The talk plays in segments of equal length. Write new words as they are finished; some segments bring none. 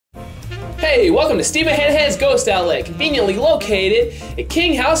Hey, welcome to Steve Mahanahan's Ghost Outlet, conveniently located at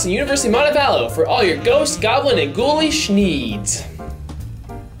King House and University of Montevallo for all your ghost, goblin, and ghoulish needs.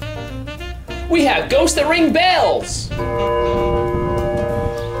 We have ghosts that ring bells.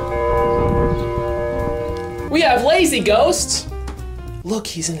 We have lazy ghosts. Look,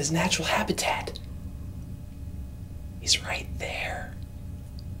 he's in his natural habitat. He's right there.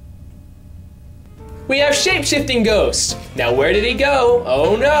 We have shape-shifting ghosts. Now where did he go?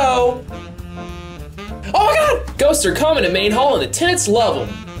 Oh no! Oh my god! Ghosts are common in Main Hall and the tenants love them.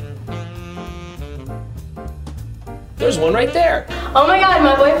 There's one right there. Oh my god,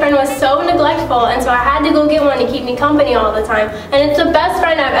 my boyfriend was so neglectful, and so I had to go get one to keep me company all the time. And it's the best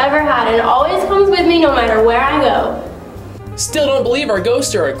friend I've ever had, and it always comes with me no matter where I go. Still don't believe our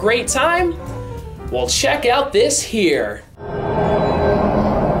ghosts are a great time? Well, check out this here.